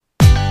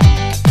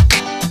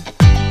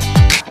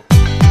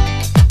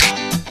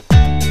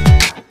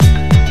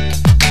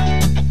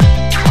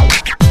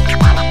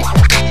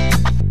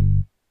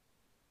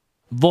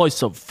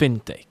Voice of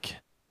Fintech.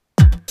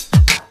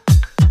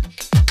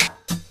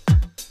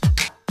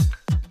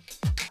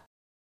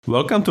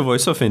 Welcome to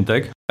Voice of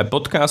Fintech, a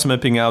podcast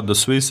mapping out the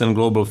Swiss and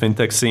global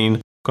fintech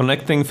scene,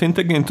 connecting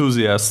fintech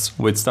enthusiasts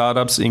with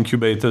startups,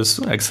 incubators,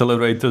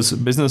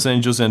 accelerators, business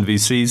angels and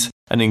VCs,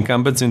 and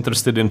incumbents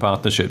interested in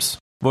partnerships.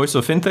 Voice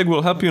of Fintech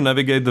will help you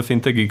navigate the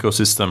fintech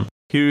ecosystem.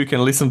 Here you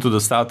can listen to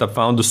the startup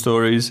founder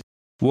stories,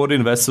 what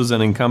investors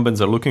and incumbents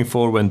are looking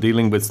for when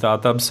dealing with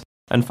startups,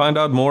 and find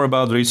out more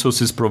about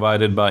resources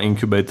provided by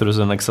incubators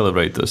and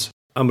accelerators.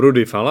 I'm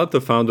Rudy Falat, the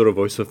founder of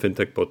Voice of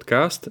Fintech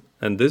podcast,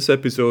 and this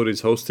episode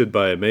is hosted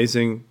by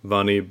amazing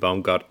Vani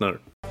Baumgartner.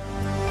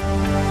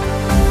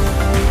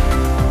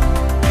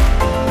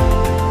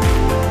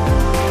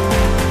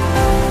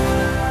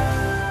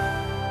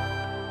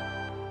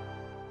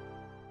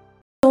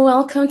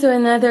 Welcome to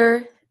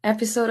another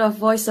episode of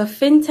Voice of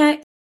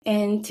Fintech,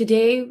 and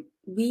today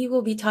we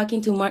will be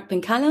talking to Mark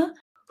Penkala,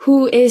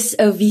 who is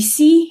a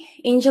VC,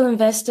 angel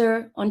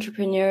investor,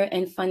 entrepreneur,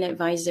 and fund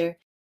advisor.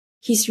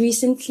 He's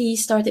recently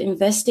started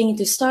investing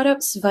into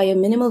startups via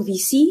Minimal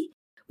VC,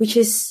 which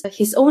is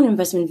his own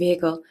investment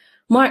vehicle.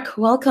 Mark,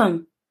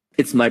 welcome.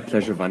 It's my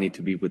pleasure, Vani,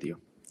 to be with you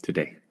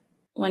today.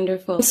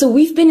 Wonderful. So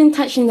we've been in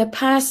touch in the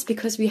past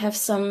because we have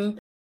some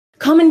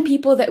common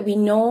people that we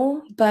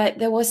know, but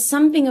there was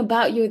something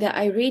about you that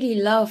I really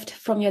loved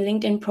from your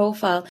LinkedIn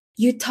profile.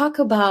 You talk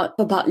about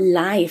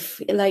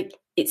life. Like,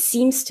 it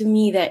seems to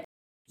me that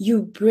you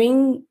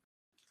bring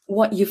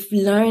what you've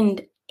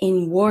learned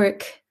in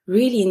work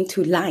really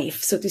into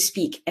life, so to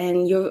speak.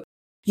 And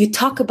you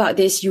talk about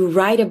this, you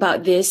write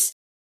about this.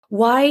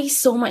 Why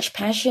so much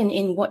passion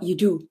in what you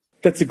do?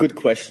 That's a good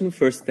question.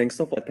 First, thanks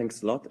a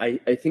lot.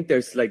 I think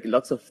there's like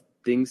lots of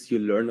things you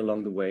learn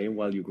along the way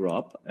while you grow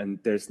up, and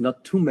there's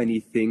not too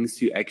many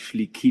things you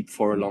actually keep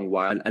for a long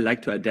while. I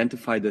like to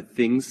identify the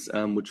things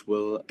which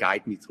will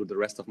guide me through the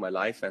rest of my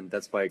life, and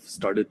that's why I've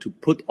started to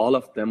put all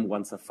of them,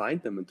 once I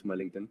find them, into my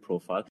LinkedIn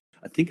profile.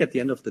 I think at the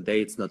end of the day,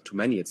 it's not too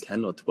many. It's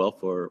 10 or 12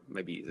 or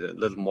maybe a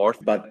little more.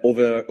 But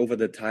over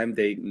the time,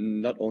 they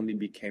not only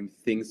became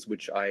things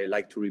which I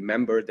like to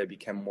remember, they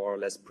became more or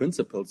less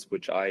principles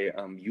which I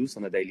use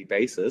on a daily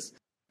basis,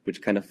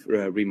 which kind of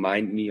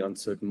remind me on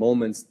certain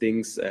moments,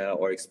 things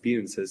or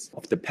experiences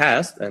of the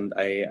past. And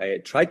I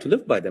try to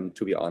live by them,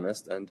 to be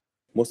honest. And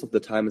most of the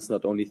time, it's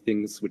not only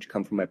things which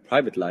come from my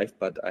private life,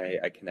 but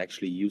I can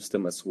actually use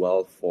them as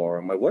well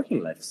for my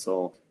working life.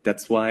 So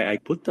that's why I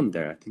put them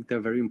there. I think they're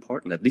very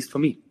important, at least for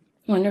me.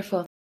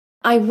 Wonderful.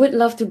 I would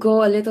love to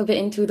go a little bit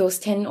into those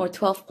 10 or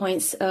 12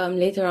 points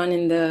later on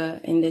in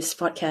this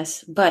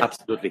podcast. But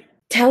absolutely.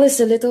 Tell us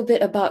a little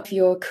bit about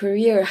your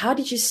career. How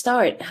did you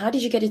start? How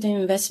did you get into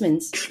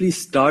investments? Actually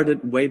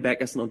started way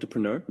back as an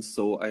entrepreneur.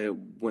 So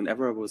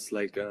whenever I was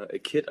like a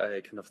kid,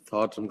 I kind of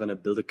thought I'm going to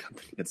build a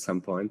company at some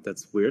point.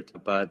 That's weird.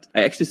 But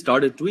I actually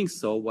started doing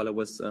so while I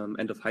was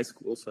end of high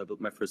school. So I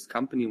built my first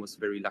company, was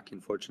very lucky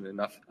and fortunate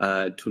enough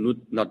to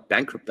not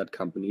bankrupt that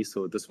company.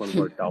 So this one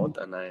worked out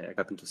and I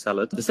happened to sell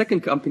it. The second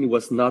company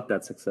was not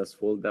that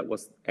successful. That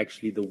was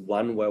actually the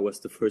one where I was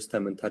the first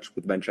time in touch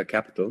with venture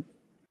capital.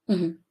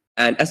 Mm-hmm.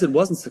 And as it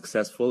wasn't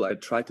successful, I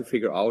tried to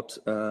figure out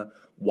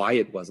why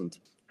it wasn't.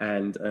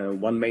 And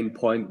one main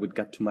point which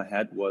got to my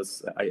head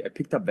was I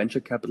picked up venture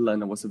capital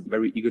and I was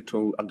very eager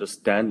to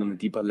understand on a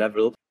deeper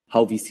level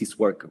how VCs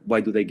work.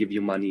 Why do they give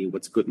you money?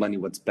 What's good money?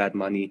 What's bad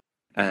money?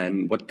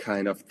 And what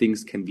kind of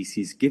things can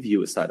VCs give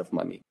you aside of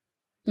money?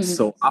 Mm-hmm.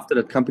 So after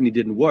that company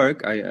didn't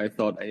work, I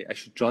thought I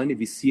should join a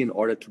VC in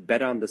order to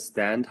better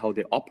understand how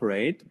they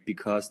operate,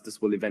 because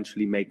this will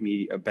eventually make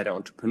me a better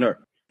entrepreneur.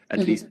 At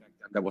least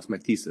that was my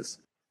thesis.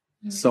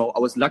 So I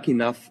was lucky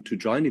enough to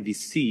join a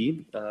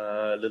VC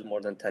a little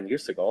more than 10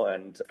 years ago,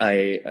 and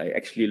I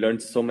actually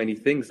learned so many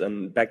things.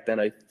 And back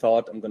then I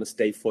thought I'm going to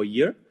stay for a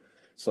year.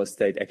 So I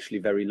stayed actually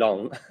very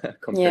long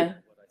compared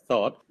to what I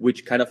thought,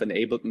 which kind of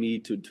enabled me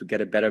to get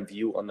a better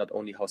view on not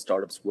only how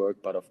startups work,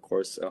 but of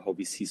course how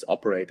VCs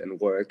operate and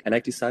work. And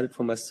I decided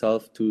for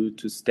myself to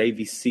stay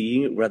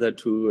VC rather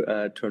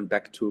to turn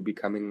back to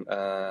becoming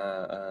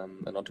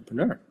an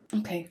entrepreneur.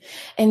 Okay.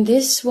 And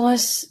this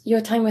was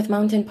your time with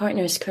Mountain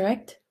Partners,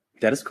 correct?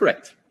 That is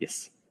correct,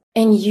 yes.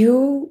 And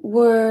you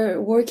were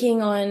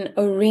working on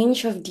a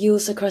range of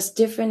deals across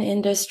different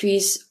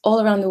industries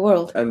all around the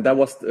world. And that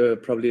was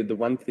probably the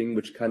one thing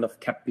which kind of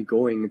kept me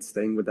going and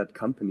staying with that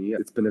company.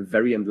 It's been a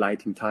very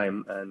enlightening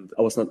time. And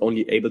I was not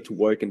only able to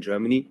work in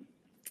Germany,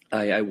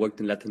 I worked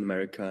in Latin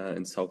America,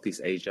 in Southeast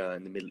Asia,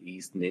 in the Middle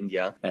East, in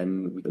India,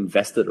 and we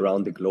invested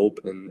around the globe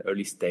in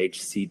early stage,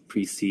 seed,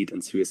 pre-seed,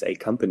 and Series A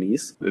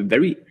companies.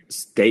 Very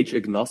stage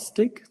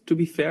agnostic, to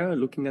be fair,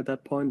 looking at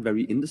that point,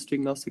 very industry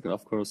agnostic, and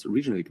of course,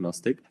 regional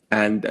agnostic.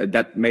 And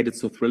that made it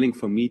so thrilling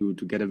for me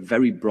to get a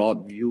very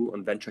broad view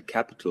on venture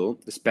capital,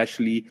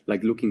 especially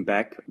like looking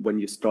back when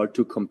you start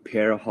to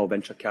compare how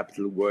venture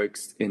capital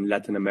works in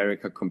Latin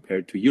America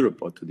compared to Europe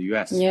or to the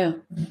US. Yeah.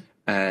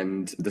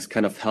 And this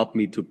kind of helped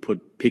me to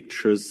put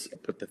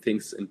the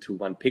things into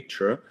one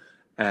picture.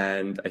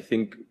 And I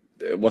think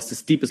it was the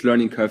steepest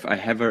learning curve I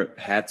ever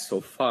had so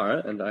far.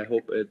 And I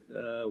hope it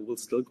will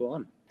still go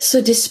on. So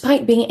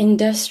despite being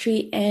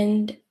industry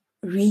and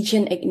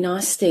region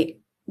agnostic,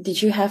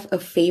 did you have a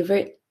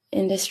favorite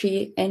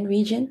industry and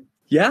region?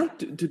 Yeah,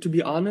 to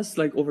be honest,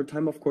 like over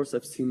time, of course,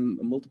 I've seen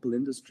multiple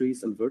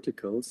industries and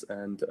verticals,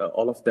 and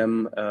all of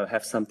them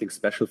have something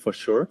special for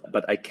sure.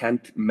 But I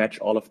can't match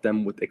all of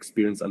them with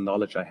experience and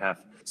knowledge I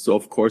have. So,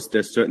 of course,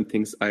 there's certain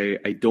things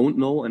I don't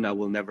know and I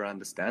will never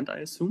understand, I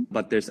assume.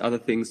 But there's other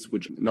things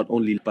which not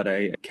only, but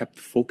I kept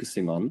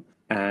focusing on.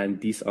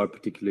 And these are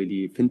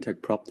particularly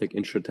fintech, proptech,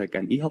 insurtech,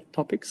 and e-health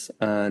topics.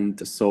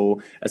 And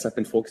so as I've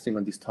been focusing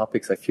on these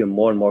topics, I feel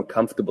more and more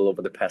comfortable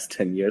over the past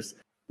 10 years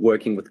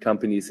working with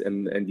companies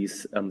in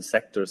these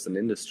sectors and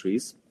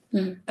industries.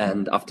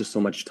 And after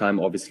so much time,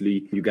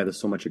 obviously, you gather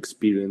so much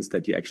experience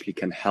that you actually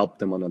can help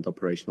them on an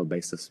operational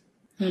basis.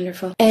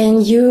 Wonderful.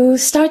 And you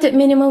started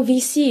Minimal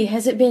VC.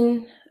 Has it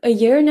been a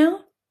year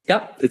now?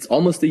 Yeah, it's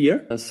almost a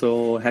year.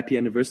 So happy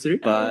anniversary.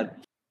 But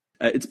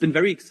it's been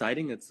very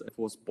exciting. It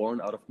was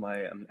born out of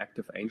my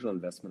active angel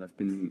investment. I've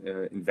been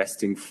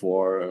investing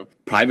for,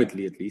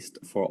 privately at least,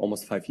 for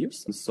almost 5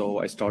 years. And so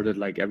I started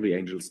like every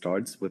angel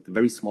starts with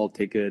very small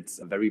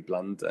tickets, very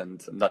blunt,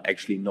 and not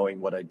actually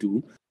knowing what I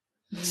do.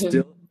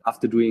 Still,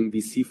 after doing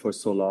VC for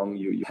so long,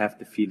 you have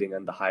the feeling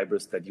and the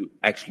hybris that you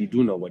actually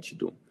do know what you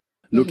do.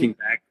 Looking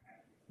back,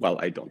 well,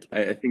 I don't.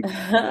 I think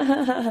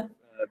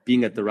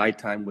being at the right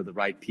time with the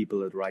right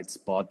people at the right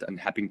spot and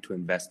having to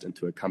invest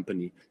into a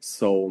company.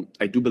 So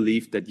I do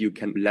believe that you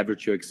can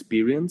leverage your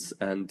experience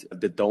and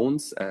the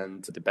don'ts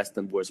and the best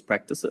and worst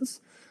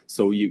practices.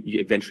 So you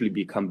eventually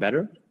become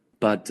better.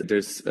 But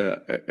there's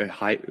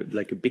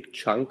a big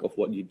chunk of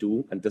what you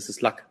do, and this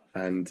is luck.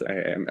 And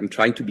I'm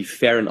trying to be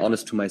fair and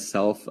honest to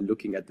myself,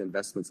 looking at the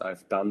investments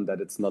I've done,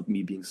 that it's not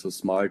me being so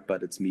smart,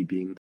 but it's me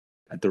being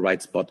at the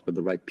right spot with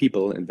the right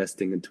people,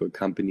 investing into a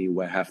company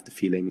where I have the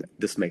feeling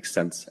this makes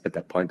sense at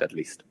that point, at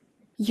least.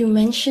 You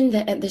mentioned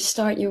that at the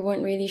start you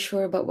weren't really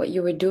sure about what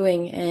you were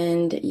doing.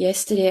 And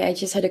yesterday I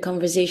just had a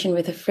conversation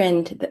with a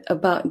friend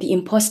about the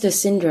imposter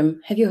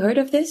syndrome. Have you heard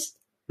of this?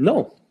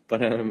 No,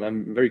 but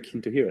I'm very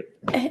keen to hear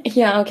it.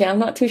 Yeah, okay. I'm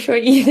not too sure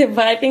either,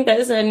 but I think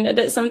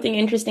that's something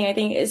interesting. I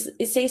think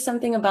it says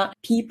something about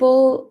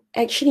people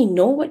actually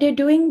know what they're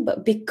doing,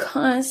 but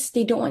because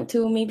they don't want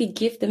to maybe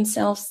give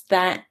themselves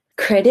that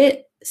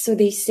credit, so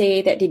they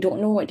say that they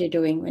don't know what they're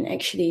doing when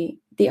actually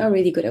they are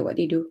really good at what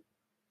they do,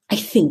 I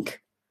think.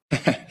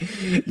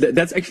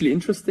 That's actually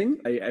interesting.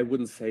 I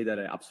wouldn't say that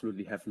I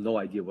absolutely have no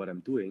idea what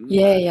I'm doing.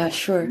 Yeah,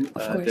 sure. Of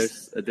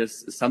course.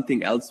 There's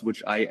something else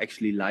which I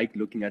actually like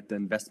looking at the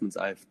investments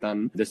I've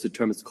done. There's a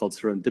term, it's called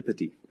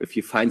serendipity. If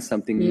you find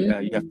something you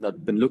have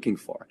not been looking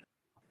for.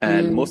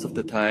 And most of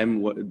the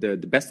time, the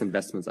best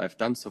investments I've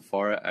done so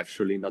far, I've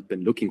surely not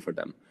been looking for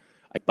them.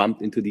 I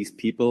bumped into these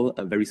people,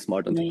 very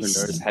smart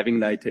entrepreneurs,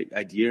 having an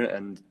idea,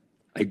 and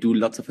I do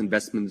lots of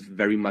investments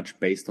very much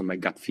based on my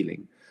gut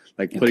feeling.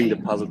 Like putting the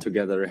puzzle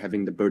together,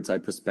 having the bird's eye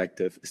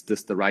perspective. Is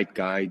this the right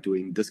guy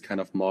doing this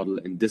kind of model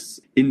in this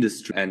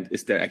industry? And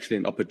is there actually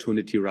an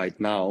opportunity right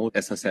now?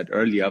 As I said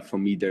earlier, for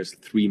me, there's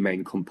 3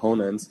 main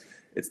components.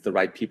 It's the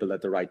right people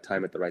at the right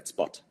time, at the right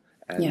spot.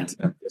 And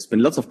there's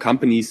been lots of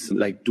companies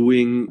like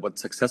doing what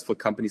successful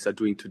companies are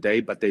doing today,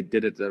 but they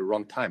did it at the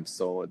wrong time.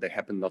 So they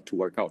happen not to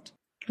work out.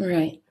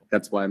 Right.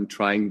 That's why I'm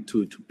trying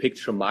to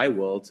picture my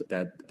world,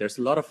 that there's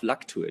a lot of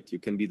luck to it. You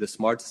can be the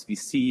smartest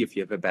VC. If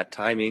you have a bad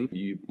timing,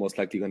 you're most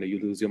likely going to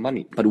lose your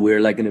money. But we're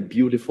like in a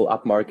beautiful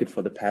up market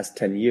for the past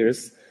 10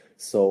 years.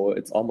 So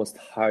it's almost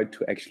hard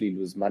to actually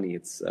lose money.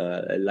 It's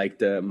like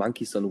the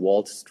monkeys on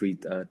Wall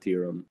Street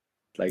theorem.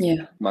 Like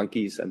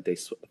monkeys, and they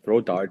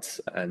throw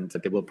darts, and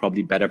they will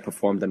probably better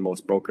perform than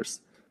most brokers.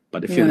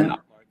 But if you're in an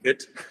up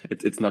market,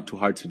 it's not too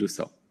hard to do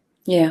so.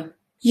 Yeah.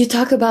 You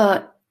talk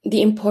about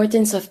the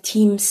importance of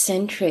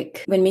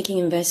team-centric when making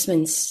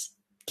investments.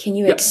 Can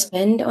you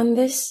expand on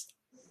this?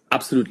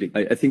 Absolutely.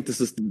 I think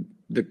this is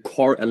the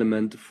core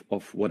element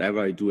of whatever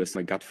I do as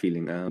my gut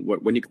feeling.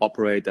 When you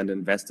operate and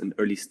invest in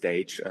early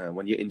stage,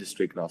 when you're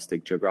industry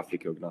agnostic,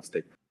 geographic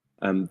agnostic,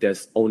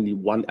 there's only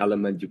one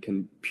element you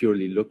can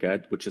purely look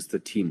at, which is the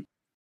team.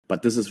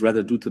 But this is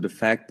rather due to the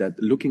fact that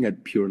looking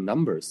at pure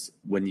numbers,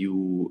 when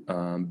you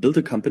build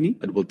a company,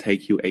 it will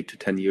take you 8 to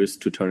 10 years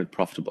to turn it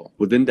profitable.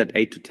 Within that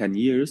 8 to 10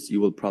 years,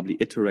 you will probably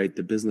iterate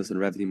the business and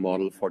revenue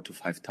model 4 to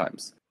 5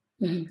 times.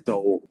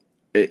 So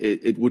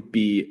it would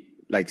be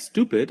like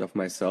stupid of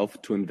myself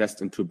to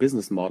invest into a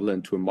business model,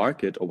 into a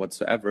market or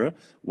whatsoever,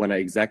 when I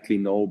exactly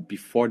know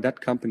before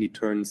that company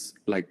turns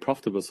like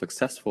profitable,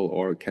 successful,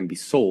 or can be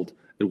sold,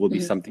 it will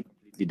be something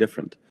completely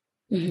different.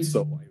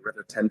 So I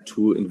rather tend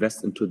to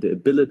invest into the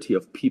ability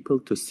of people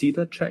to see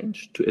that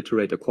change, to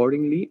iterate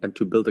accordingly, and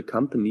to build a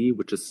company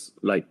which is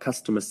like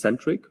customer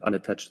centric,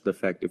 unattached to the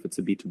fact if it's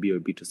a B2B or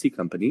B2C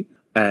company.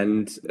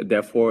 And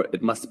therefore,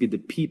 it must be the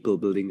people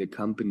building the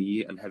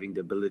company and having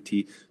the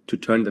ability to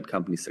turn that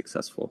company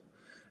successful.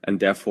 And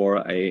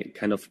therefore, I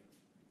kind of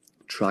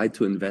try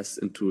to invest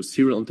into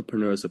serial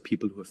entrepreneurs or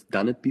people who have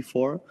done it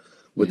before,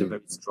 with a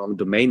very strong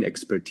domain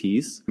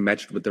expertise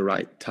matched with the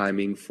right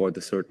timing for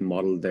the certain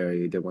model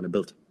they want to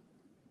build.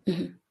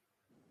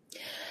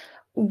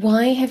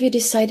 Why have you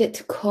decided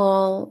to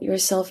call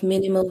yourself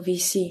Minimal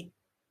VC?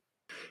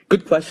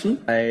 Good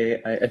question.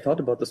 I thought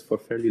about this for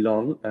fairly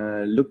long,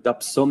 looked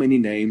up so many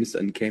names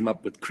and came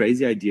up with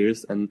crazy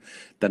ideas. And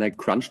then I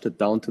crunched it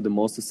down to the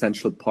most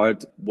essential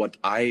part, what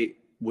I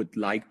would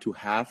like to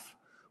have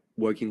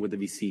working with a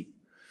VC.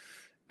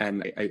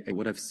 And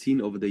what I've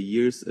seen over the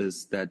years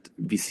is that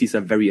VCs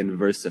are very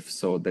inversive,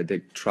 so that they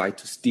try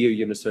to steer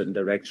you in a certain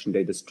direction.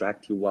 They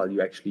distract you while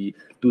you actually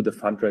do the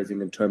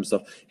fundraising in terms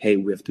of, hey,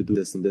 we have to do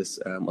this and this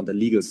on the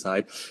legal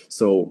side.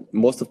 So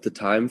most of the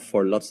time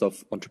for lots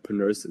of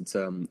entrepreneurs, it's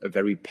a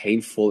very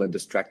painful and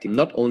distracting,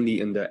 not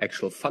only in the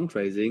actual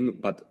fundraising,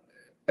 but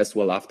as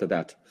well after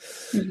that.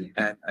 Mm-hmm.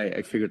 And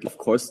I figured, of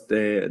course,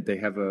 they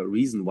have a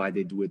reason why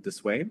they do it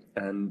this way.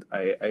 And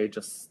I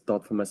just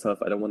thought for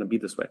myself, I don't want to be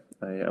this way.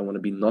 I want to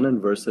be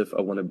non-inversive.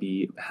 I want to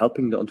be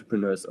helping the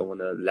entrepreneurs. I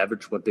want to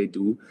leverage what they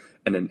do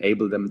and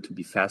enable them to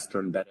be faster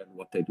and better in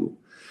what they do.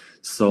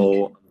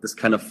 So this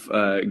kind of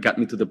got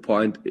me to the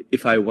point,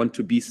 if I want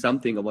to be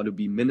something, I want to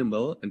be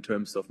minimal in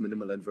terms of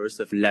minimal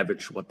inversive,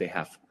 leverage what they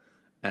have.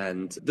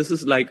 And this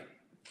is like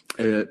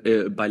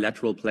a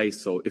bilateral play.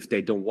 So if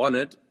they don't want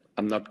it,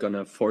 I'm not going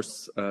to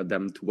force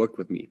them to work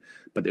with me.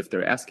 But if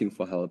they're asking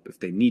for help, if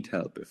they need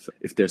help,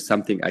 if there's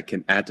something I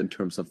can add in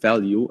terms of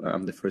value,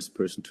 I'm the first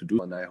person to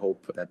do. And I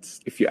hope that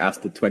if you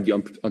ask the 20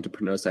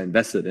 entrepreneurs I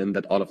invested in,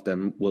 that all of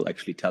them will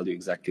actually tell you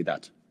exactly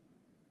that.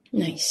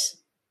 Nice.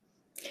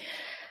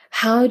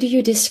 How do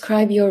you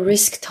describe your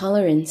risk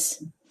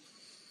tolerance?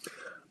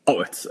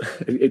 Oh,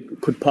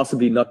 it could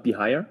possibly not be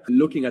higher.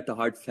 Looking at the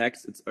hard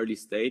facts, it's early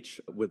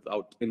stage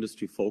without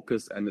industry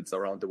focus, and it's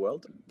around the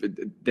world.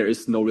 There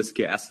is no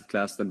riskier asset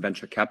class than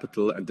venture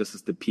capital, and this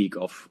is the peak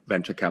of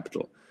venture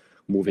capital,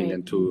 moving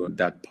into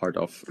that part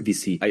of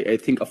VC. I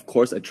think, of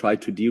course, I try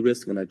to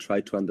de-risk and I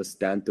try to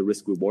understand the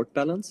risk-reward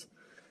balance.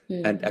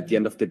 Mm-hmm. And at the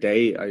end of the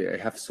day, I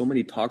have so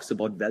many talks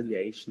about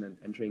valuation and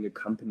entering a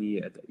company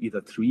at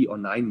either 3 or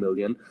 9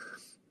 million.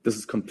 This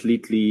is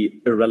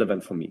completely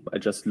irrelevant for me. I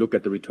just look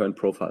at the return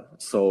profile.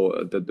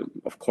 So,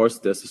 of course,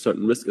 there's a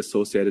certain risk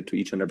associated to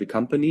each and every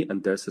company,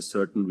 and there's a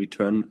certain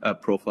return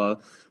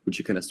profile, which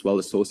you can as well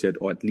associate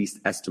or at least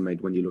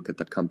estimate when you look at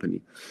that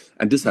company.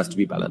 And this has to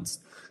be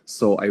balanced.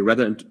 So I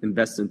rather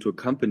invest into a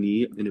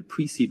company in a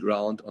pre-seed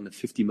round on a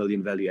 50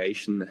 million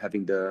valuation,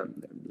 having the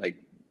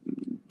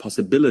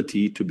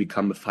possibility to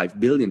become a $5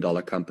 billion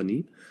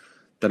company,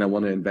 then I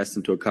want to invest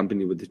into a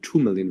company with a 2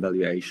 million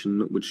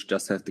valuation, which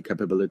just has the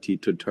capability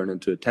to turn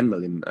into a 10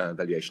 million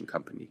valuation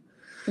company.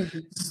 Mm-hmm.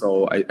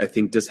 So I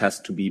think this has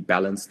to be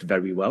balanced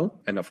very well.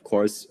 And of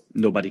course,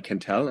 nobody can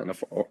tell. And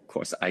of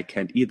course, I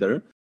can't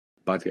either.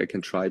 But I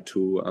can try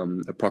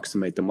to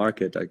approximate the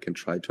market. I can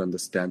try to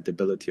understand the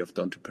ability of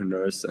the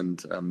entrepreneurs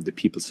and the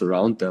people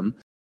surround them.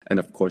 And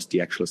of course,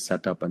 the actual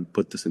setup, and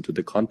put this into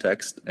the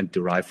context and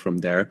derive from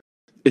there,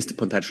 is the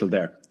potential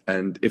there?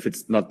 And if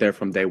it's not there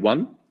from day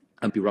one,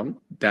 I'd be wrong,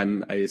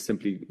 then I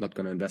simply not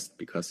going to invest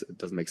because it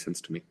doesn't make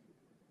sense to me.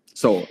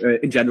 So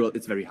in general,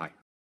 it's very high.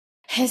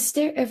 Has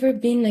there ever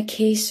been a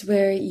case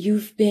where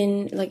you've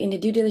been like in the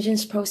due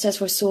diligence process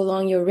for so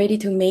long, you're ready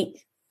to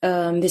make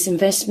this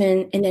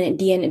investment, and then at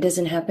the end it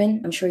doesn't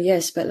happen? I'm sure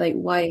yes, but like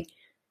why?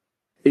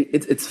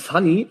 It's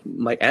funny.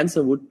 My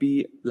answer would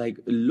be like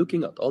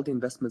looking at all the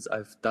investments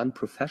I've done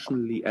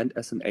professionally and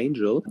as an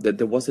angel, that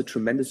there was a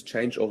tremendous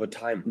change over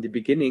time. In the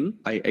beginning,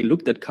 I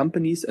looked at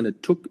companies and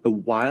it took a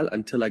while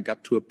until I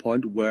got to a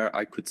point where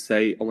I could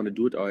say, I want to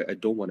do it or I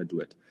don't want to do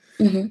it.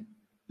 Mm-hmm.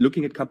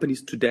 Looking at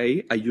companies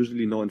today, I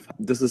usually know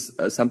this is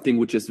something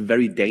which is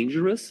very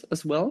dangerous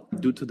as well,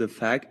 due to the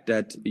fact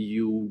that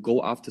you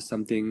go after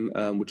something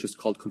which is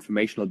called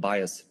confirmational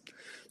bias.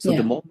 So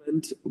the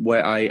moment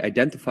where I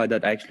identify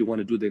that I actually want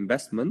to do the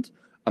investment,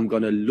 I'm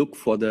going to look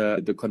for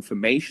the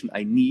confirmation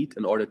I need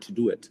in order to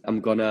do it. I'm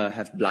going to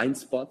have blind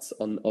spots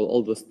on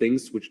all those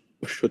things, which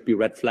should be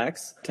red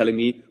flags, telling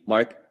me,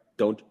 Mark,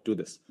 don't do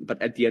this. But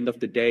at the end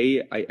of the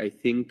day, I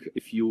think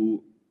if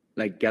you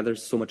gather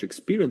so much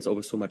experience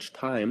over so much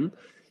time,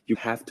 you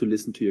have to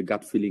listen to your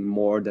gut feeling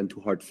more than to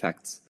hard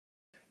facts.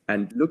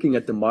 And looking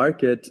at the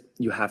market,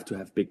 you have to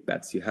have big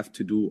bets. You have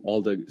to do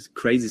all the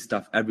crazy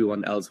stuff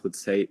everyone else would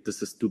say,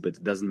 this is stupid,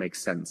 it doesn't make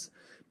sense.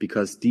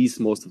 Because these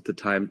most of the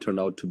time turn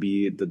out to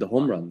be the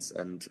home runs.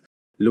 And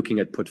looking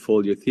at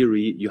portfolio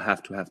theory, you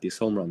have to have these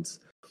home runs.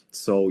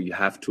 So you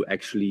have to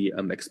actually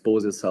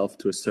expose yourself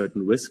to a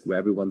certain risk where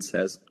everyone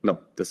says, no,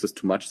 this is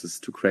too much, this is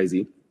too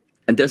crazy.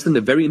 And there's a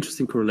very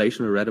interesting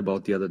correlation I read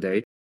about the other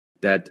day,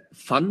 that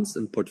funds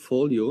and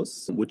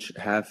portfolios which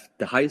have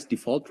the highest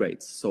default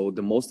rates, so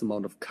the most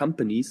amount of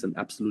companies in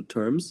absolute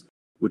terms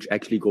which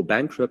actually go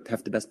bankrupt,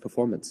 have the best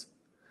performance.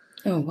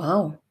 Oh,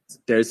 wow.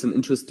 There's an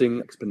interesting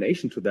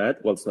explanation to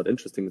that. Well, it's not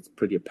interesting. It's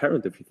pretty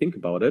apparent if you think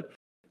about it.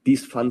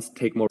 These funds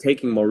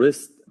taking more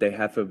risk. They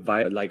have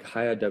a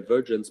higher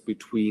divergence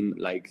between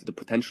the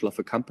potential of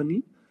a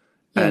company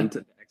and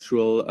the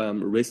actual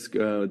risk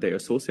they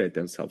associate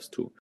themselves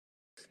to.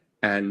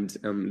 And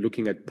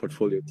looking at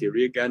portfolio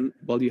theory again,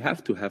 well, you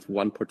have to have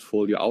one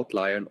portfolio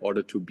outlier in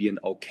order to be an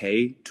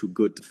okay to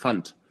good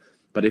fund.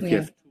 But if you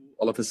have 2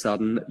 all of a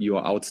sudden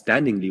you're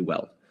outstandingly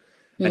well.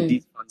 And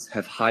these funds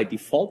have high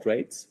default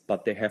rates,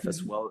 but they have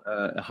as well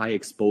a high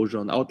exposure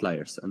on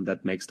outliers, and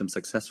that makes them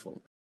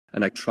successful.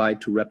 And I try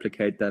to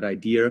replicate that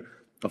idea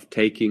of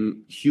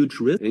taking huge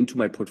risk into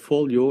my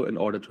portfolio in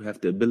order to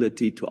have the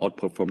ability to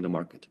outperform the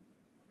market.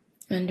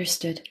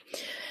 Understood.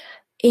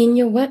 In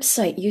your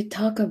website, you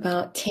talk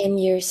about 10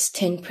 years,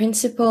 10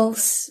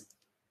 principles,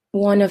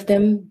 one of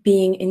them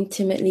being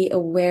intimately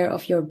aware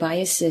of your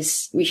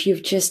biases, which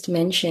you've just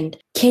mentioned.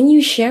 Can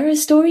you share a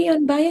story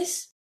on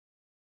bias?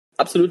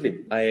 Absolutely.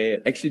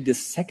 The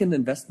second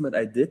investment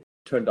I did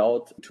turned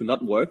out to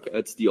not work.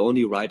 It's the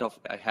only write-off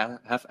I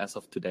have as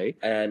of today.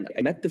 And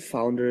I met the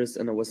founders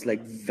and I was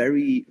like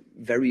very,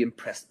 very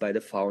impressed by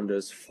the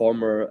founders,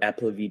 former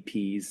Apple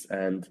VPs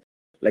and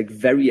like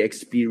very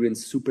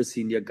experienced, super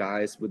senior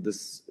guys with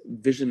this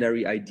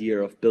visionary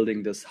idea of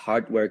building this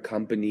hardware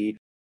company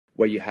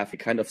where you have a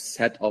kind of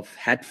set of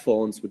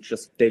headphones, which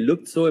just, they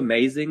looked so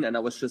amazing. And I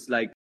was just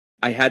like,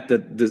 I had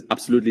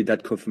absolutely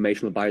that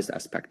confirmational bias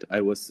aspect.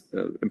 I was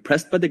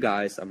impressed by the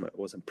guys. I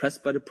was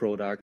impressed by the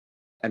product.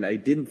 And I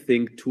didn't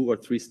think 2 or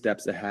 3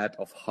 steps ahead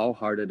of how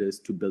hard it is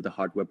to build a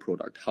hardware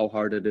product, how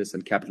hard it is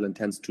and capital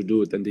intense to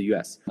do it in the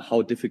US,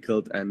 how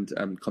difficult and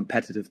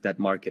competitive that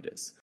market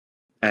is.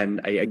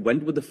 And I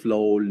went with the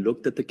flow,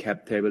 looked at the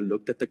cap table,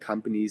 looked at the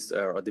companies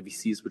or the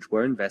VCs which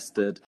were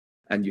invested,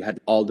 and you had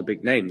all the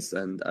big names.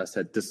 And I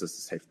said, this is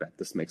a safe bet.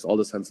 This makes all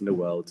the sense in the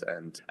world.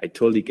 And I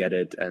totally get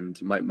it. And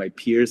my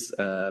peers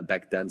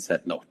back then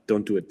said, no,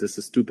 don't do it. This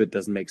is stupid.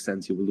 Doesn't make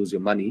sense. You will lose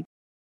your money.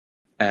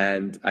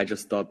 And I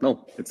just thought,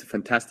 no, it's a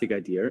fantastic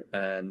idea.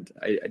 And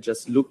I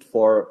just looked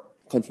for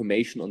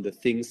confirmation on the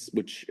things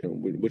which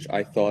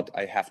I thought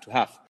I have to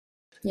have.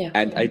 Yeah.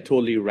 And I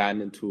totally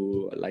ran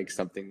into like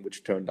something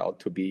which turned out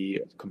to be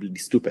completely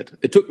stupid.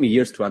 It took me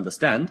years to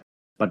understand.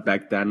 But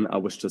back then, I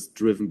was just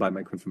driven by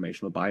my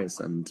confirmational bias.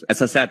 And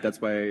as I said,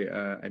 that's why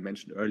I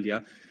mentioned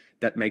earlier,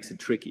 that makes it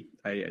tricky.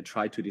 I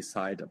try to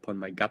decide upon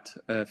my gut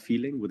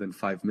feeling within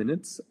 5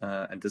 minutes.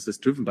 And this is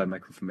driven by my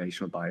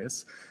confirmational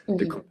bias. Mm-hmm.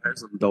 The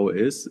comparison, though,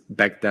 is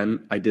back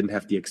then, I didn't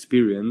have the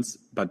experience.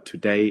 But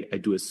today, I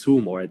do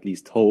assume, or at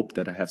least hope,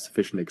 that I have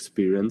sufficient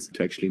experience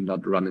to actually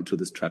not run into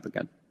this trap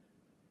again.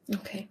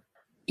 Okay.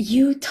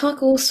 You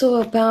talk also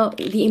about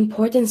the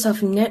importance of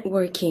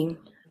networking.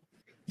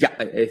 Yeah,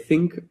 I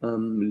think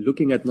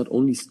looking at not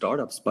only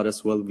startups, but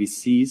as well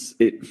VCs,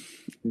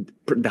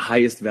 the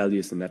highest value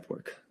is the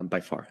network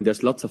by far.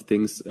 There's lots of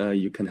things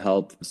you can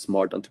help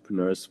smart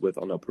entrepreneurs with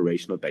on an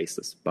operational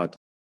basis, but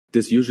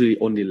this usually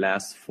only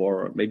lasts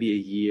for maybe a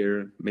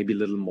year, maybe a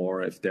little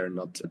more if they're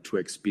not too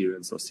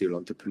experienced or serial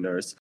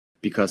entrepreneurs,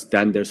 because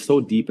then they're so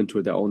deep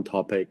into their own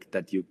topic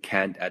that you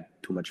can't add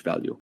too much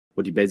value.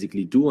 What you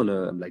basically do on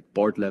a like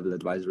board level,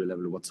 advisory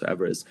level,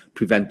 whatsoever, is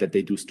prevent that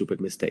they do stupid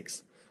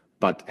mistakes.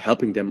 But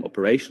helping them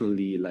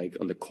operationally, like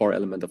on the core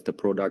element of the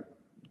product,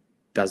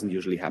 doesn't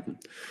usually happen.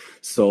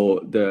 So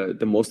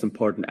the most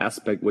important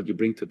aspect, what you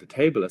bring to the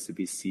table as a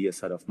VC, a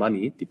set of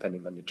money,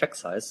 depending on your check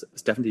size,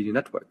 is definitely your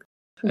network.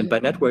 Mm-hmm. And by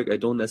network, I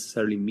don't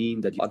necessarily mean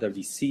that other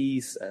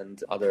VCs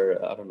and other,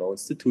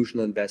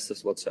 institutional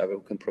investors whatsoever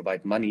who can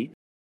provide money,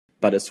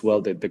 but as well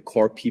the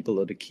core people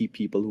or the key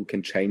people who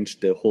can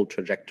change the whole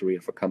trajectory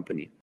of a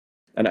company.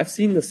 And I've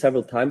seen this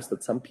several times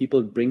that some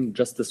people bring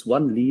just this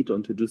one lead or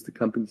introduce the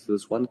company to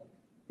this one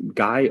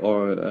guy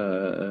or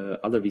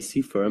other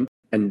VC firm,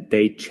 and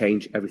they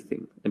change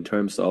everything in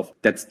terms of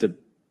that's the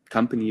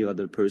company or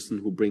the person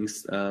who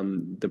brings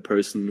the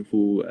person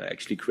who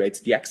actually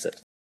creates the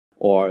exit,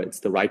 or it's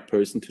the right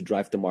person to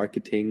drive the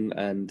marketing,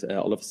 and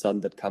all of a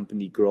sudden that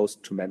company grows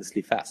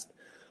tremendously fast,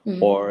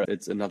 or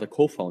it's another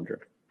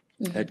co-founder.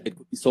 It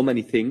could be so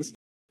many things.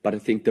 But I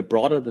think the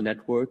broader the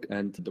network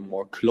and the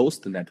more close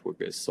the network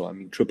is, so I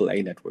mean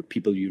AAA network,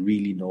 people you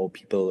really know,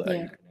 people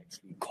you can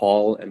actually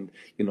call and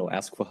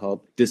ask for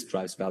help. This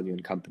drives value in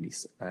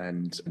companies,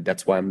 and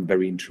that's why I'm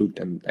very intrigued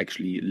and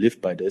actually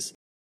live by this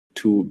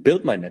to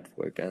build my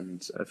network.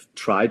 And I've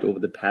tried over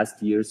the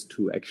past years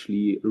to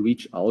actually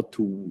reach out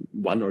to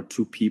 1 or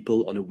 2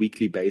 people on a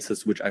weekly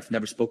basis, which I've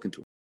never spoken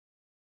to.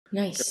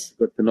 Nice.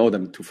 Good to know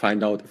them, to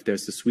find out if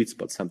there's a sweet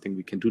spot, something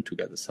we can do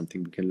together,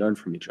 something we can learn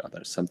from each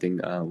other,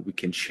 something we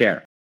can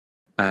share.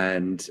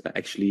 And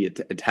actually,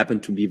 it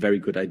happened to be a very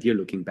good idea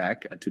looking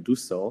back to do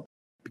so,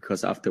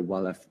 because after a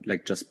while,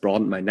 I've just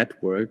broadened my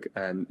network,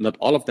 and not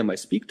all of them I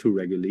speak to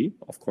regularly,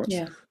 of course.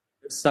 Yeah.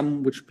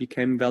 Some which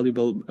became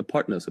valuable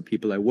partners, or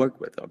people I work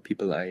with, or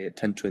people I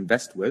tend to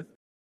invest with.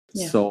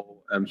 Yeah.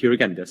 So here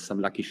again, there's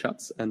some lucky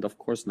shots, and of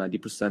course,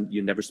 90%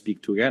 you never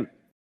speak to again,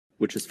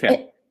 which is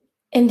fair.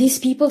 And these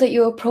people that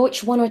you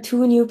approach, 1 or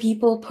 2 new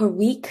people per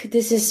week,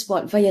 this is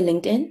what, via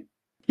LinkedIn?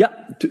 Yeah,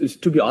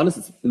 to be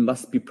honest, it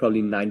must be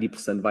probably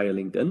 90% via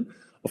LinkedIn.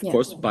 Of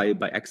course, by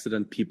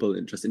accident, people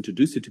just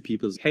introduce you to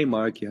people. Hey,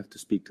 Mark, you have to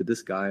speak to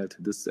this guy or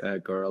to this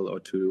girl or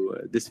to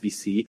this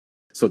VC.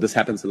 So this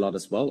happens a lot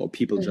as well. Or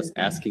people just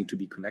asking to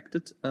be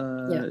connected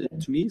to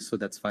me. So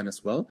that's fine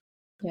as well.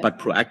 Yeah. But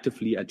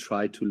proactively, I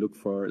try to look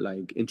for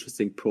like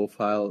interesting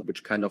profile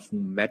which kind of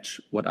match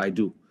what I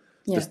do.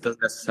 This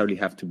doesn't necessarily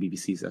have to be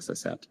VCs, as I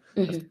said.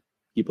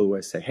 People where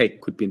I say, hey,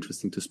 it could be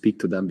interesting to speak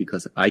to them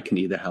because I can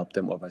either help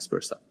them or vice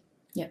versa.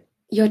 Yeah.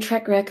 Your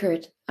track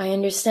record, I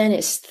understand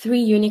it's 3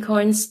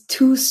 unicorns,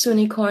 2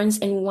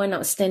 sunicorns, and 1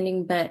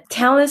 outstanding bet.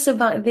 Tell us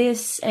about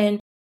this. And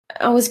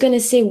I was going to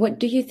say, what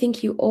do you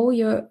think you owe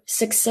your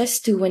success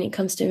to when it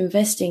comes to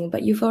investing?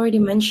 But you've already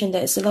mentioned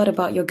that it's a lot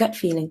about your gut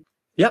feeling.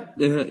 Yeah,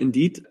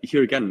 indeed.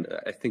 Here again,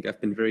 I think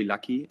I've been very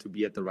lucky to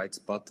be at the right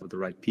spot with the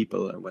right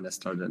people when I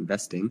started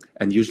investing.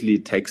 And usually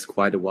it takes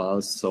quite a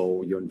while.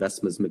 So your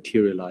investments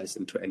materialize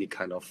into any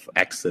kind of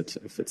exit,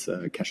 if it's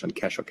a cash on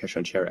cash or cash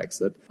on share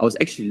exit. I was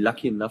actually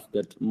lucky enough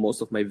that most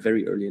of my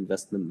very early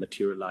investment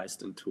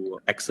materialized into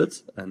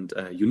exits and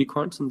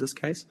unicorns in this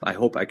case. I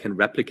hope I can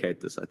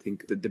replicate this. I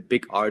think that the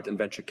big art in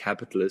venture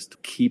capital is to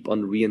keep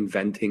on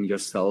reinventing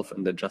yourself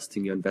and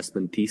adjusting your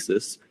investment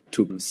thesis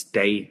to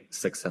stay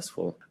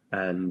successful.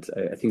 And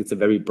I think it's a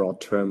very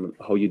broad term,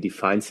 how you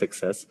define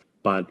success.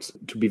 But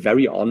to be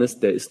very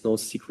honest, there is no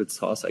secret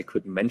sauce I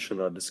could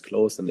mention or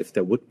disclose. And if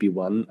there would be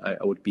one,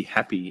 I would be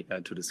happy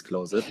to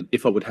disclose it.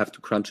 If I would have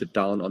to crunch it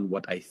down on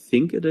what I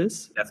think it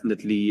is,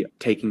 definitely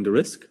taking the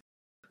risk.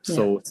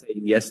 So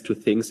saying yes to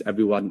things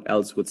everyone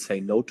else would say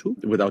no to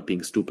without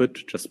being stupid,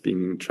 just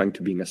trying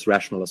to be as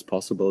rational as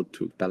possible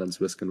to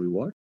balance risk and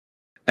reward.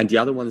 And the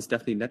other one is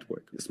definitely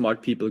network.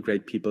 Smart people,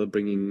 great people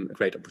bringing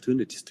great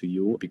opportunities to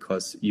you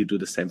because you do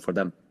the same for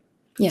them.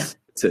 Yeah.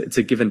 It's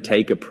a give and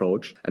take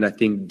approach. And I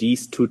think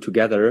these two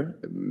together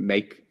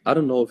make, I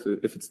don't know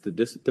if it's the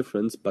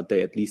difference, but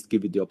they at least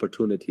give you the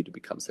opportunity to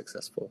become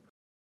successful.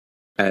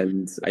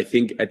 And I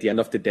think at the end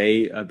of the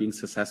day, being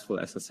successful,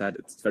 as I said,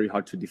 it's very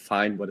hard to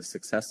define what is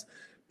success.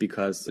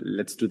 Because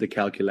let's do the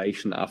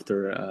calculation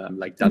after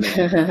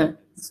done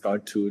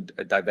start to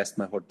divest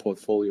my whole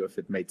portfolio if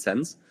it made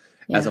sense.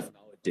 Yeah. As of now,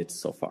 it did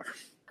so far.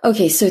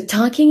 Okay, so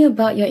talking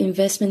about your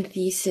investment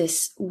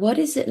thesis, what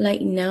is it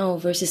like now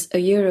versus a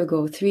year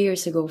ago, 3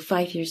 years ago,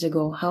 5 years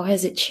ago? How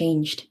has it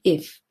changed,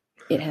 if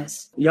it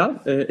has? Yeah,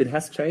 it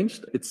has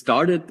changed. It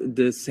started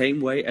the same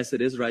way as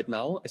it is right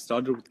now. I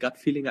started with gut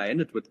feeling. I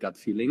ended with gut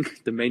feeling.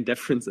 The main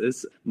difference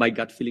is my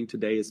gut feeling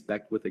today is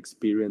backed with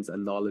experience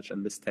and knowledge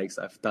and mistakes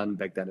I've done.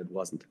 Back then, it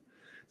wasn't.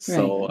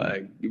 So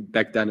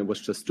back then it was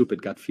just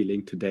stupid gut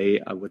feeling.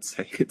 Today, I would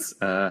say it's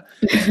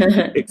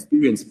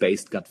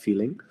experience-based gut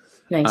feeling.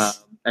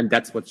 Nice. And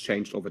that's what's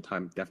changed over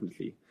time,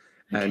 definitely.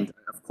 Okay. And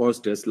of course,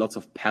 there's lots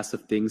of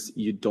passive things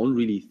you don't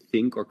really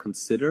think or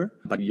consider,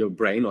 but your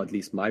brain, or at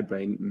least my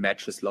brain,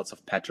 matches lots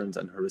of patterns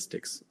and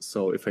heuristics.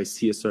 So if I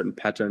see a certain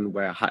pattern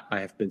where I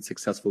have been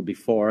successful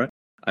before,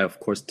 I, of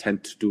course,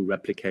 tend to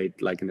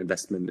replicate like an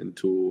investment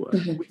into,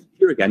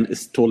 here again,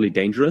 is totally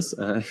dangerous.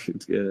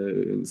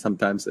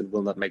 Sometimes it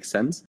will not make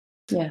sense.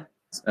 Yeah.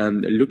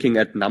 Looking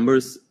at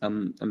numbers,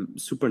 I'm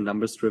super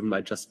numbers driven.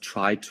 I just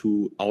try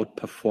to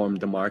outperform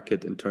the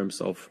market in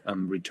terms of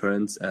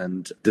returns.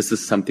 And this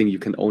is something you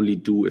can only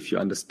do if you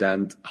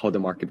understand how the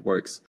market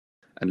works.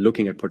 And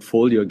looking at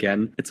portfolio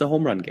again, it's a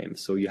home run game.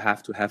 So you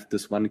have to have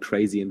this one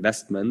crazy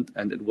investment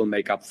and it will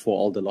make up for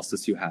all the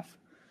losses you have.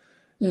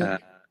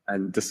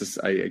 And this is,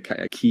 I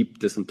keep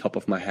this on top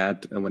of my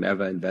head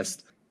whenever I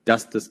invest.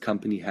 Does this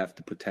company have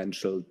the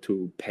potential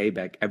to pay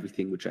back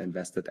everything which I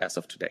invested as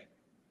of today?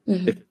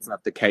 If it's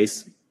not the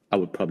case, I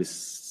would probably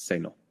say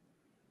no.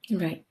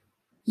 Right.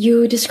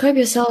 You describe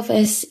yourself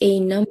as a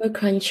number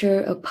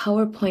cruncher, a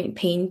PowerPoint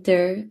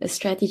painter, a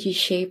strategy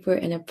shaper,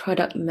 and a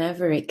product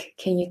maverick.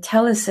 Can you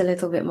tell us a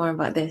little bit more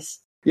about this?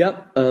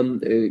 Yeah,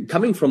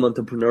 coming from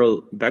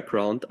entrepreneurial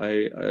background,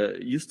 I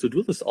used to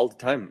do this all the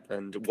time.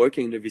 And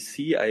working in the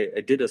VC,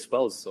 I did as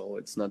well. So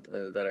it's not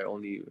that I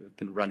only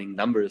been running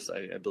numbers.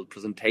 I built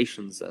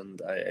presentations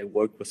and I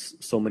work with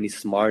so many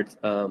smart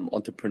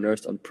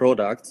entrepreneurs on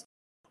products,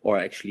 or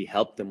actually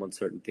help them on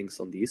certain things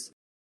on these.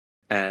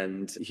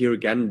 And here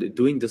again,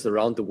 doing this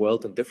around the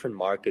world in different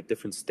markets,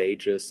 different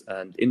stages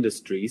and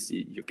industries,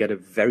 you get a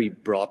very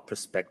broad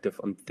perspective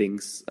on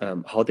things,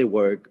 how they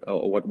work,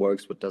 or what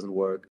works, what doesn't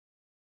work.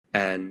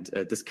 And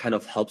this kind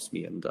of helps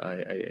me. And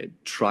I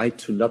try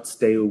to not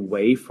stay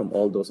away from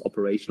all those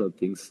operational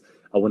things.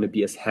 I want to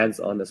be as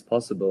hands-on as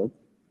possible.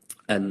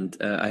 And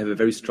I have a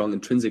very strong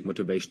intrinsic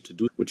motivation to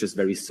do, which is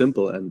very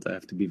simple. And I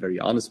have to be very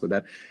honest with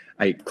that.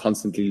 I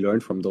constantly learn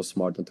from those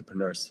smart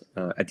entrepreneurs.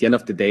 At the end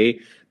of the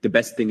day, the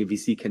best thing a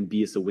VC can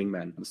be is a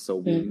wingman. So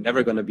we're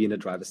never going to be in the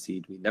driver's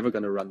seat. We're never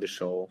going to run the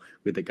show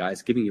with the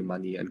guys giving you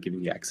money and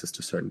giving you access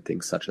to certain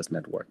things such as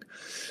network.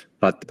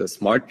 But the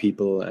smart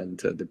people and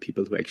the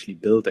people who actually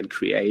build and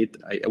create,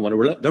 I want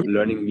to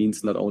learning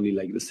means not only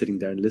like sitting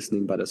there and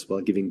listening, but as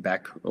well giving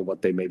back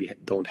what they maybe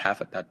don't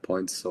have at that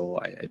point. So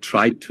I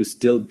try to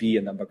still be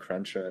a number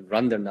cruncher and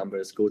run their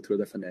numbers, go through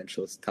the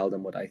financials, tell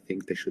them what I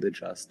think they should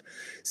adjust.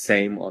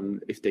 Same on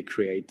if they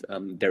create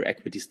their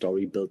equity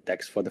story, build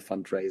decks for the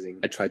fundraising.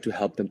 I try to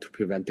help them to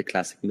prevent the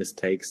classic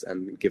mistakes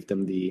and give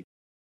them the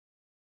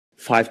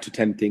 5 to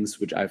 10 things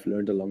which I've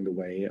learned along the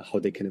way, how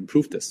they can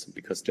improve this,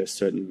 because there's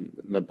certain,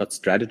 not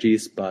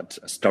strategies, but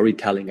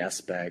storytelling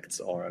aspects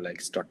or like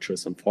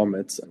structures and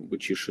formats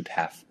which you should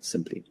have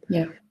simply.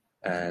 Yeah.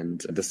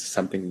 And this is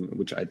something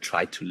which I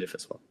try to live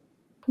as well.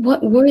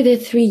 What were the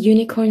 3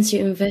 unicorns you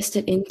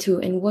invested into,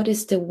 and what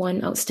is the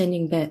one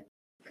outstanding bet?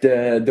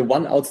 The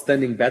one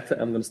outstanding bet,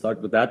 I'm going to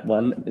start with that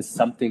one, is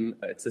something,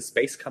 it's a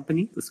space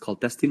company. It's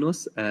called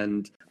Destinus.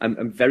 And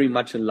I'm very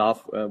much in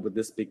love with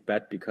this big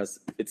bet because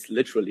it's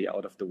literally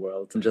out of the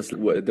world. And just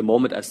the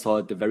moment I saw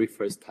it the very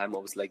first time, I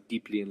was like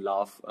deeply in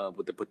love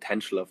with the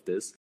potential of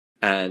this.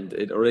 And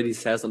it already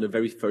says on the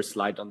very first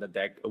slide on the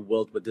deck, a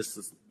world where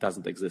this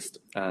doesn't exist.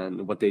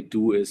 And what they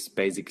do is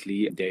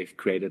basically they've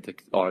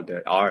created, or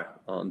they are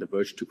on the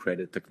verge to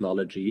create a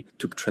technology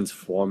to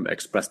transform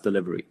express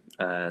delivery.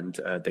 And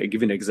they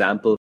give an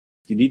example.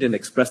 You need an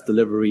express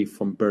delivery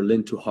from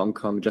Berlin to Hong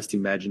Kong. Just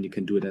imagine you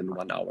can do it in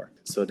 1 hour.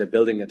 So they're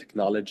building a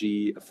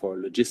technology for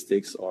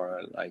logistics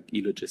or like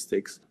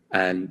e-logistics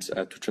and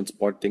to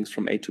transport things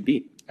from A to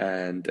B.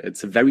 And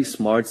it's a very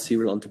smart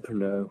serial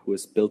entrepreneur who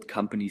has built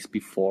companies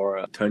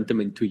before, turned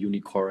them into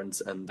unicorns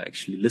and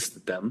actually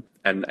listed them.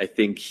 And I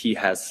think he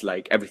has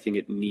like everything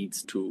it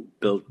needs to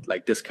build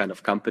like this kind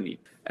of company.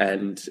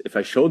 And if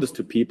I show this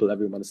to people,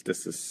 everyone says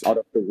this is out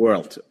of the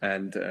world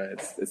and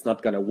it's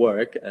not going to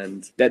work.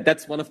 And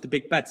that's one of the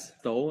big bets,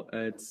 though.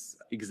 It's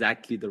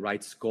exactly the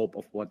right scope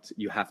of what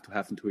you have to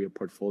have into your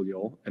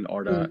portfolio in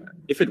order.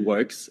 If it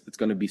works, it's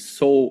going to be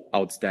so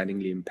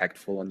outstandingly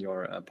impactful on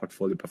your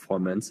portfolio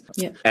performance.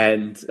 Yeah.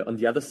 And on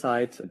the other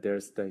side,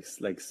 there's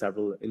like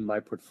several in my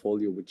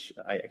portfolio, which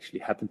I actually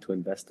happen to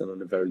invest in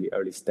on a very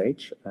early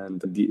stage. And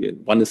the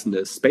one is in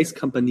the space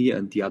company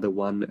and the other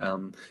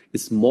one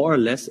is more or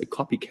less a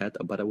copycat,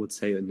 but I would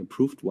say an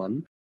improved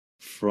one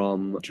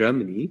from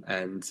Germany,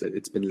 and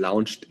it's been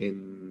launched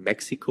in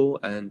Mexico,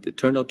 and it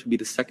turned out to be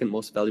the second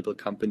most valuable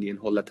company in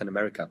whole Latin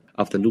America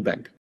after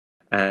Nubank,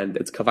 and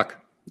it's Kavak.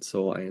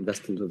 So I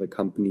invested into the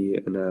company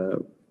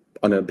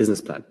on a business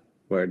plan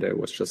where there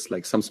was just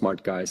like some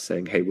smart guys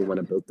saying, hey, we want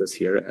to build this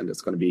here and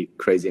it's going to be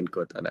crazy and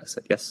good. And I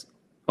said, yes.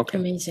 Okay.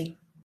 Amazing.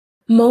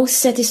 Most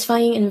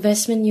satisfying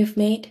investment you've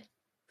made?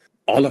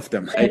 All of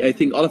them. I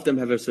think all of them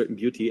have a certain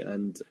beauty.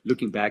 And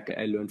looking back,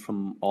 I learned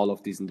from all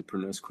of these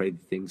entrepreneurs crazy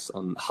things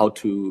on how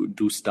to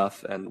do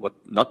stuff and what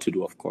not to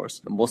do, of course.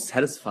 The most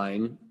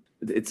satisfying,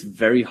 it's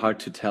very hard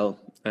to tell.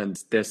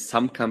 And there's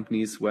some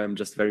companies where I'm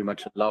just very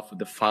much in love with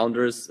the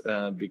founders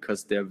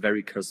because they're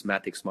very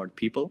charismatic, smart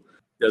people.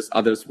 There's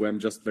others where I'm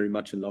just very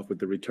much in love with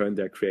the return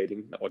they're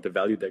creating or the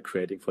value they're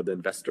creating for the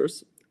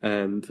investors.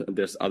 And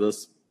there's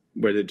others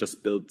where they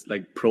just build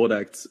like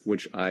products,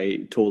 which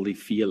I totally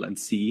feel and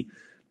see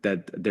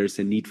that there's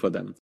a need for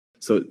them.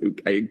 So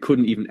I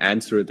couldn't even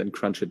answer it and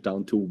crunch it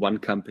down to one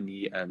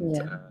company.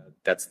 And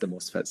that's the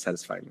most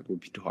satisfying. It would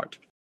be too hard.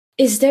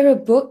 Is there a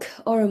book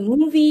or a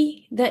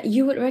movie that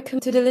you would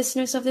recommend to the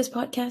listeners of this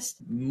podcast?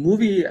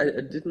 Movie, I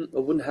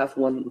wouldn't have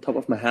one on top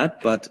of my head,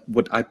 but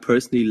what I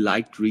personally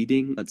liked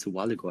reading, that's a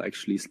while ago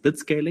actually,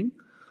 Splitscaling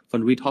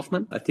von Reid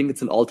Hoffman. I think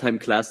it's an all-time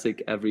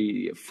classic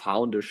every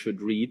founder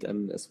should read,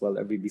 and as well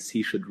every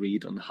VC should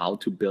read on how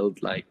to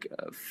build like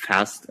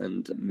fast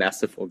and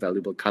massive or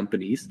valuable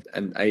companies.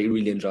 And I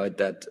really enjoyed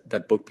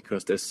that book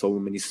because there's so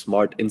many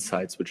smart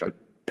insights which are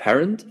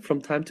apparent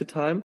from time to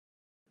time.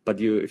 But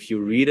if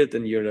you read it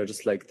and you're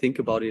just like, think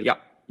about it,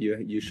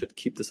 you should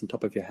keep this on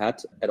top of your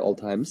head at all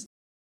times.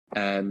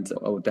 And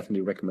I would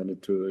definitely recommend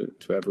it to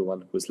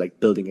everyone who's like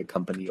building a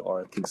company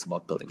or thinks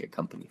about building a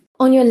company.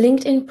 On your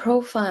LinkedIn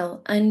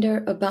profile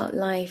under About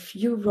Life,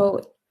 you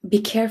wrote, be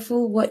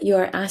careful what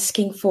you're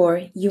asking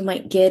for, you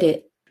might get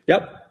it.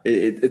 Yep.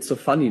 It's so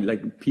funny,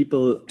 like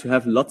people to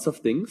have lots of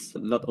things,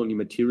 not only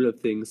material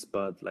things,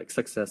 but like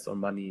success or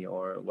money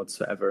or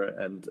whatsoever.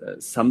 And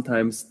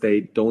sometimes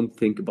they don't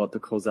think about the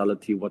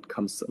causality, what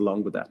comes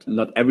along with that.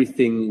 Not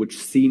everything which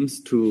seems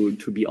to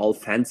be all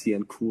fancy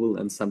and cool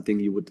and something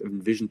you would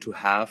envision to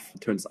have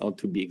turns out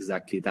to be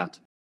exactly that.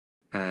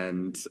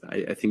 And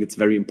I think it's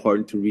very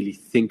important to really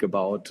think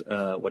about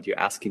what you're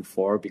asking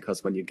for,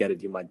 because when you get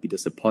it, you might be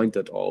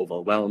disappointed or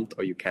overwhelmed,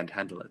 or you can't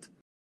handle it.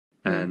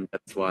 And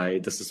that's why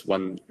this is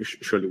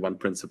surely one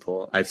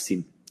principle I've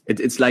seen.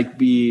 It's like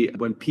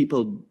when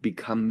people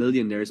become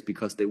millionaires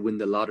because they win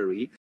the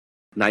lottery,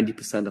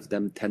 90% of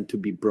them tend to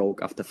be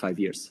broke after 5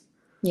 years.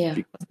 Yeah.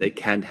 Because they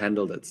can't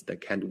handle this. They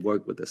can't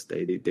work with this.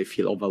 They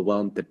feel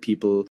overwhelmed that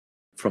people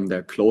from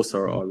their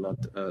closer or not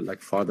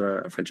like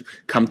father friendship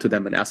come to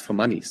them and ask for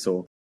money.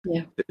 So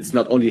it's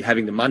not only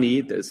having the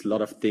money, there's a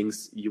lot of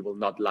things you will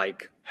not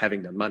like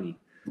having the money.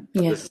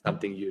 But this is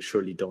something you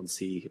surely don't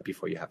see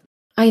before you have it.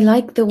 I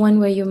like the one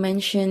where you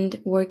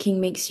mentioned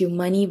working makes you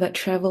money, but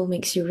travel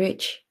makes you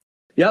rich.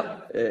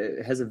 Yep,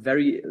 it has a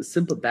very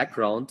simple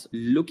background.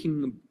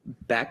 Looking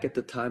back at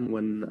the time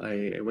when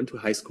I went to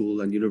high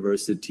school and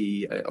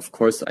university, of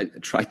course, I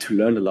tried to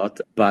learn a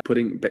lot, but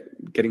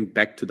getting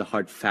back to the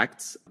hard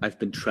facts, I've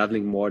been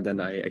traveling more than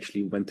I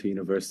actually went to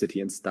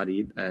university and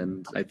studied.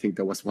 And I think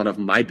that was one of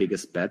my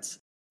biggest bets.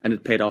 And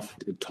it paid off.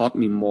 It taught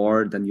me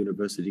more than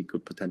university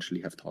could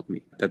potentially have taught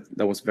me.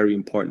 That was very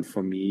important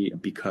for me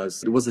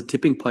because it was a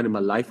tipping point in my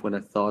life when I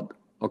thought,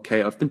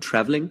 okay, I've been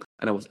traveling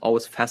and I was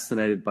always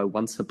fascinated by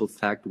one simple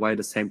fact, why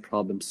the same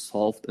problem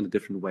solved in a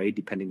different way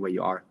depending where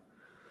you are.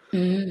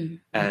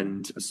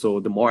 And so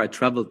the more I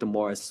traveled, the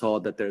more I saw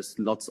that there's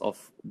lots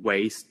of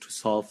ways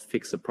to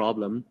fix a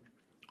problem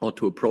or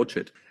to approach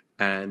it.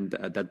 And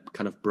that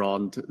kind of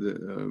broadened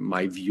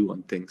my view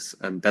on things.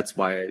 And that's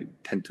why I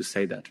tend to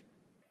say that.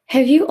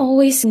 Have you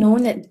always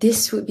known that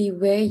this would be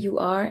where you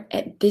are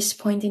at this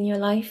point in your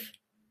life?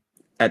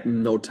 At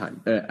no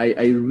time.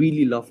 I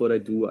really love what I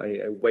do.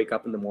 I wake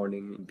up in the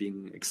morning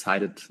being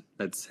excited,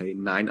 let's say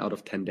 9 out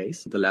of 10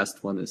 days. The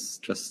last one is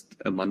just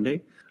a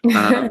Monday.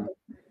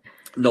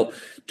 No,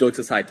 jokes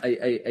aside,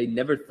 I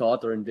never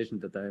thought or envisioned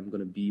that I'm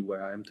going to be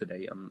where I am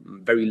today.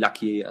 I'm very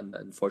lucky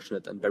and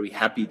fortunate and very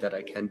happy that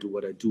I can do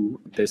what I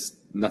do. There's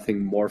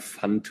nothing more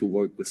fun to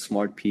work with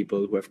smart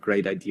people who have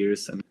great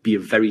ideas and be a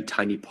very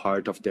tiny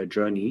part of their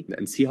journey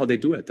and see how they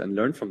do it and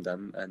learn from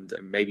them and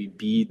maybe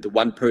be the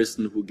one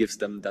person who gives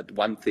them that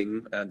one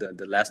thing,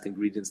 the last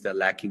ingredients they're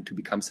lacking to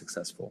become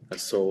successful.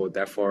 So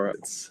therefore,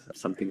 it's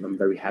something I'm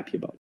very happy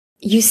about.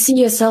 You see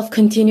yourself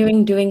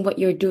continuing doing what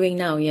you're doing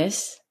now,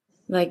 yes?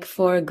 Like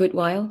for a good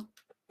while?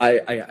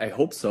 I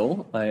hope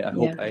so. I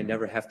hope I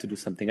never have to do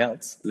something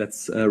else.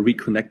 Let's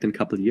reconnect in a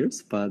couple of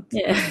years, but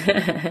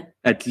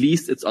at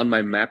least it's on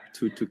my map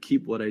to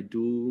keep what I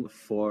do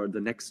for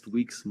the next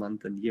weeks,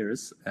 months, and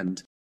years.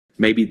 And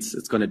maybe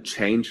it's going to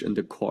change in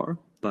the core,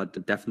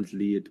 but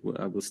definitely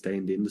I will stay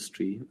in the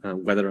industry,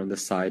 whether on the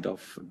side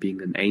of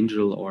being an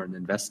angel or an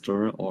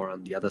investor or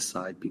on the other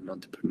side being an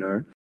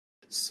entrepreneur.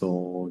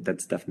 So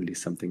that's definitely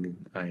something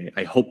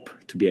I hope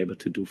to be able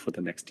to do for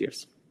the next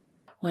years.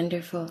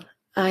 Wonderful.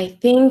 I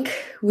think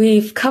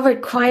we've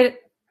covered quite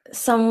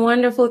some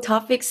wonderful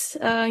topics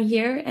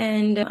here,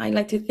 and I'd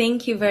like to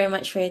thank you very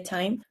much for your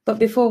time. But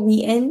before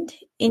we end,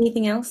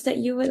 anything else that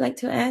you would like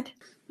to add?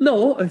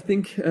 No, I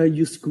think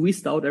you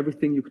squeezed out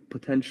everything you could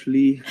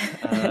potentially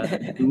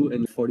do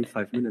in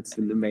 45 minutes.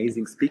 And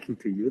amazing speaking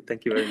to you.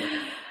 Thank you very much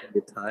for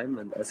your time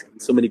and asking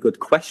so many good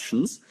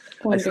questions.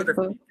 Wonderful. I should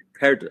have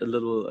prepared a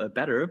little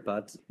better,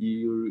 but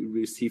you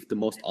received the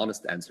most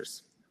honest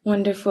answers.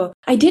 Wonderful.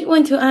 I did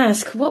want to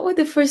ask, what were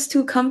the first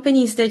 2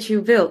 companies that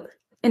you built?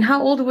 And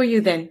how old were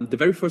you then? The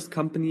very first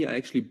company I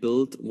actually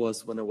built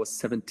was when I was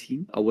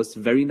 17. I was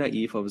very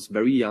naive. I was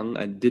very young.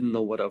 I didn't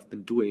know what I've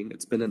been doing.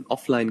 It's been an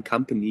offline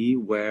company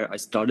where I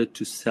started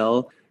to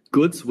sell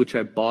goods which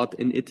I bought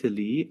in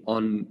Italy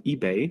on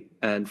eBay.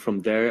 And from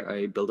there,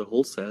 I built a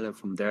wholesale. And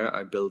from there,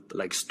 I built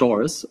like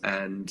stores.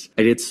 And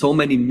I did so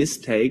many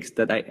mistakes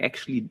that I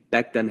actually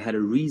back then had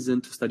a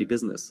reason to study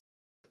business.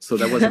 So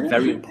that was a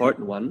very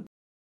important one.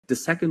 The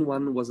second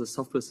one was a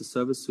software as a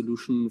service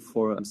solution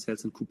for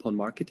sales and coupon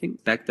marketing.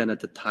 Back then, at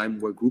the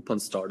time where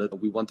Groupon started,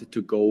 we wanted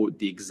to go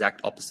the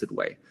exact opposite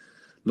way,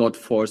 not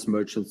force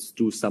merchants to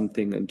do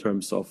something in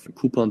terms of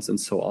coupons and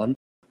so on.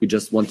 We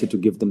just wanted to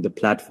give them the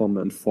platform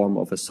and form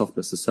of a software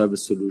as a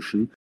service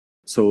solution.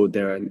 So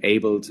they're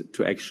enabled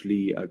to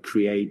actually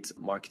create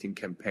marketing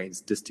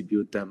campaigns,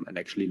 distribute them, and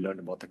actually learn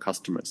about the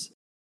customers.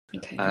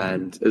 Okay.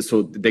 And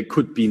so they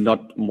could be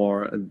not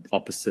more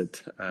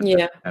opposite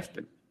than have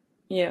been.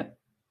 Yeah.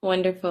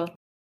 Wonderful.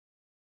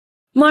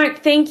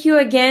 Mark, thank you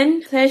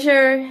again.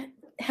 Pleasure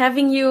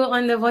having you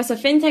on the Voice of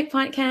Fintech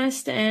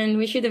podcast and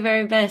wish you the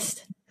very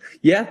best.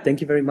 Yeah,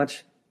 thank you very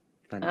much.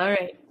 All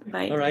right.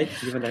 Bye. All right.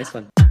 You have a nice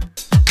one.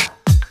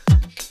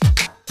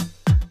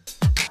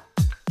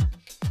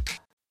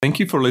 Thank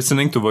you for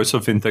listening to Voice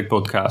of Fintech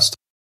podcast.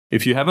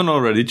 If you haven't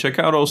already, check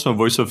out also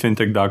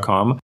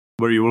voiceoffintech.com,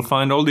 where you will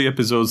find all the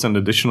episodes and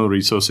additional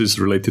resources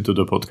related to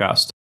the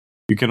podcast.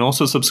 You can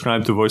also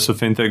subscribe to Voice of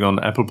Fintech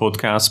on Apple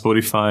Podcasts,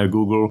 Spotify,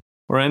 Google,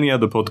 or any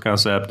other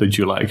podcast app that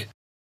you like.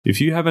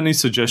 If you have any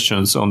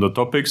suggestions on the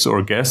topics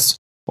or guests,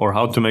 or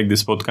how to make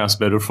this podcast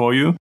better for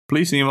you,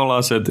 please email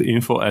us at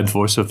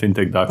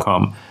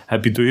info@voiceoffintech.com.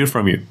 Happy to hear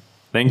from you.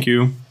 Thank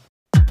you.